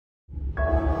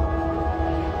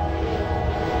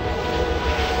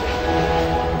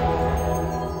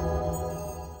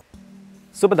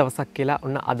සුබ දවසක් කියලා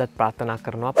ඔන්න අදත් ප්‍රාර්ථනා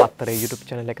කරනවා පත්තරේ YouTube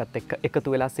channel එකත් එක්ක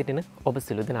එකතු වෙලා සිටින ඔබ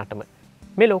සිළු දෙනාටම.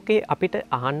 මේ ලෝකේ අපිට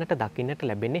අහන්නට දකින්නට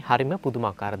ලැබෙන්නේ හරිම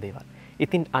පුදුමාකාර දේවල්.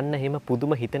 ඉතින් අන්න එහෙම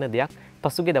පුදුම හිතෙන දෙයක්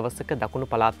පසුගිය දවසක දකුණු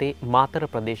පළාතේ මාතර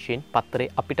ප්‍රදේශයෙන් පත්තරේ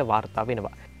අපිට වාර්තා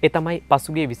වෙනවා. ඒ තමයි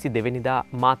පසුගිය 22 වෙනිදා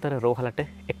මාතර රෝහලට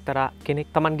එක්තරා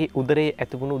කෙනෙක් Tamanගේ උදරයේ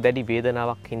ඇතිවුණු දැඩි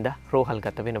වේදනාවක් හින්දා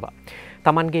රෝහල්ගත වෙනවා.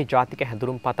 Tamanගේ ජාතික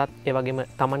හැඳුරුම් පතත් ඒ වගේම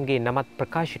Tamanගේ නමත්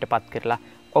ප්‍රකාශයටපත් කරලා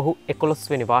ඔහු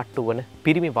 11 වෙනි වාට්ටුව වන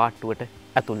පිරිමි වාට්ටුවට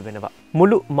ඇතුල් වෙනවා.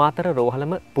 මුළු මාතර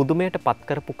රෝහලම පුදුමයට පත්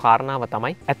කරපු කාරණාව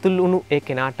තමයි ඇතුල් වුණු ඒ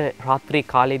කෙනාට රාත්‍රී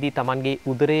කාලයේදී Tamanගේ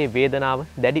උදරයේ වේදනාව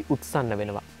දැඩි උත්සන්න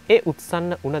වෙනවා. ඒ උත්සන්න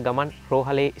වුණ ගමන්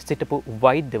රෝහලේ සිටපු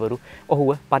වෛද්‍යවරු ඔහුව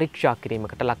පරීක්ෂා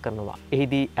කිරීමකට ලක් කරනවා.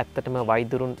 එහිදී ඇත්තටම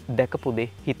වෛද්‍යරුන් දැකපු දේ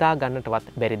හිතා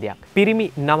ගන්නටවත් බැරි දෙයක්. පිරිමි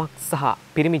නමක් සහ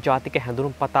පිරිමි ජාතික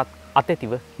හැඳුනුම් පතත්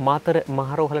අතැතිව මාතර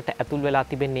මහරෝහලට ඇතුල් වෙලා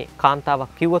තිබෙන්නේ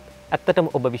කාන්තාවක් කිව්වොත් ඇත්තටම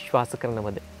ඔබ විශ්වාස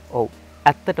කරනවද? ඔව්.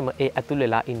 ඇත්තටම ඒ ඇතුල්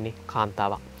වෙලා ඉන්නේ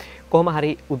කාන්තාවක්. කොහොම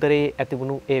හරි උදරයේ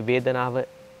ඇතිවුණු ඒ වේදනාව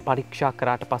පරීක්ෂා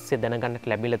කරාට පස්සේ දැනගන්නට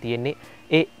ලැබිලා තියෙන්නේ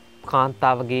ඒ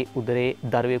කාන්තාවගේ උදරයේ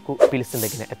දරුවෙකු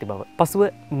පිළිසඳගෙන ඇති බව. පසුව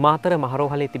මාතර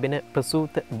මහරෝහලේ තිබෙන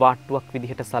ප්‍රසූත වාට්ටුවක්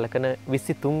විදිහට සලකන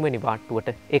 23 වෙනි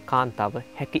වාට්ටුවට ඒ කාන්තාව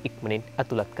හැකි ඉක්මනින්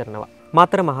ඇතුළත් කරනවා.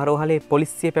 මාතර මහරෝහලේ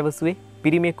පොලිසිය පැවසුවේ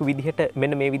පිරිමියෙකු විදිහට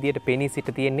මෙන්න මේ විදිහට පෙනී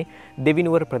සිට තියෙන්නේ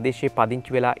දෙවිනුවර ප්‍රදේශයේ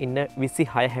පදිංචි වෙලා ඉන්න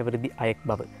 26 හැවිරිදි අයෙක්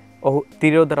බව. ඔහු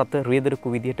තිරෝධ රථ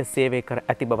රියදරකු විදිහට සේවය කර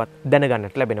ඇති බවත්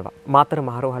දැනගන්නට ලැබෙනවා. මාතර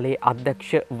මහරෝහලේ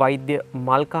අධ්‍යක්ෂ වෛද්‍ය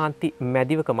මල්කාන්ති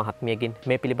මැදිවක මහත්මියගෙන්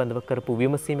මේ පිළිබඳව කරපු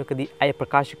විමසීමකදී ඇය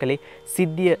ප්‍රකාශ කළේ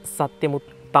සිද්ධිය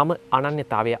සත්‍යමුත් තම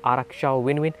අනන්‍යතාවය ආරක්ෂාව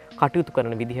වෙනුවෙන් කටයුතු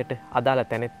කරන විදිහට අදාළ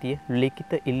තැනැත්තිය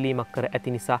ලිඛිත ඉල්ලීමක් කර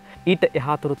ඇති නිසා ඊට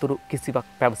එහා තොරතුරු කිසිවක්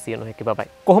පැවසිය නොහැකි බවයි.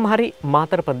 කොහොම හරි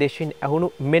මාතර ප්‍රදේශයෙන් ඇහුණු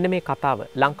මෙන්න මේ කතාව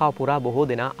ලංකාව පුරා බොහෝ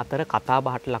දෙනා අතර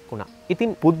කතාබහට ලක් වුණා.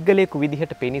 ඉතින් පුද්ගලයෙකු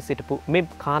විදිහට පෙනී සිටපු මේ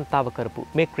කාන්තාව කරපු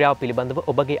මේ ක්‍රියාව පිළිබඳව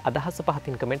ඔබගේ අදහස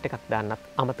පහතින් කමෙන්ට් එකක් දාන්නත්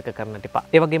අමතක කරන්නට එපා.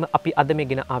 ඒ වගේම අපි අද මේ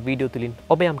ගෙන ආ වීඩියෝ තුලින්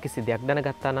ඔබ යම් කිසි දෙයක්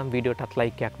දැනගත්තා නම් වීඩියෝටත්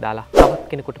ලයික් එකක් දාලා තවත්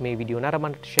කෙනෙකුට මේ වීඩියෝ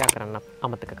නරඹන්නට ෂෙයා කරන්නත්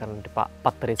අමතක කරන්නට එපා.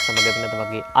 පත්තරේ සමග වෙනද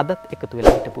වගේ අදත් එකතු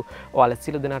වෙලා හිටපු ඔයාලා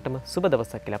සියලු දෙනාටම සුබ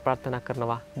දවසක් කියලා ප්‍රාර්ථනා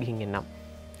කරනවා. ගිහින් එන්නම්.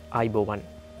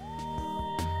 ආයිබෝවන්.